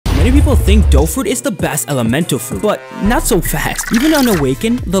Many people think Dough Fruit is the best elemental fruit, but not so fast. Even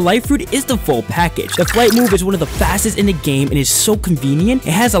unawakened, the Light Fruit is the full package. The flight move is one of the fastest in the game and is so convenient.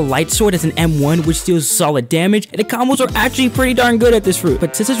 It has a light sword as an M1 which deals solid damage, and the combos are actually pretty darn good at this fruit.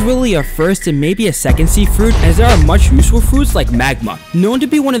 But this is really a first and maybe a second seed fruit, as there are much useful fruits like magma. Known to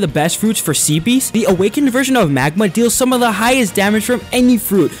be one of the best fruits for sea beasts, the awakened version of magma deals some of the highest damage from any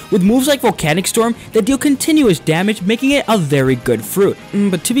fruit, with moves like volcanic storm that deal continuous damage, making it a very good fruit.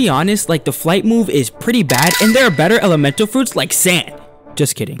 But to be honest, like, the flight move is pretty bad, and there are better elemental fruits like sand.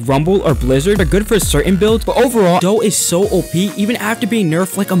 Just kidding. Rumble or Blizzard are good for certain builds, but overall, Dough is so OP even after being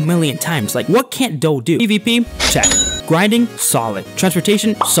nerfed like a million times. Like, what can't Dough do? PvP? Check. Grinding? Solid.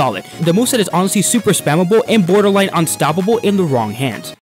 Transportation? Solid. The moveset is honestly super spammable and borderline unstoppable in the wrong hands.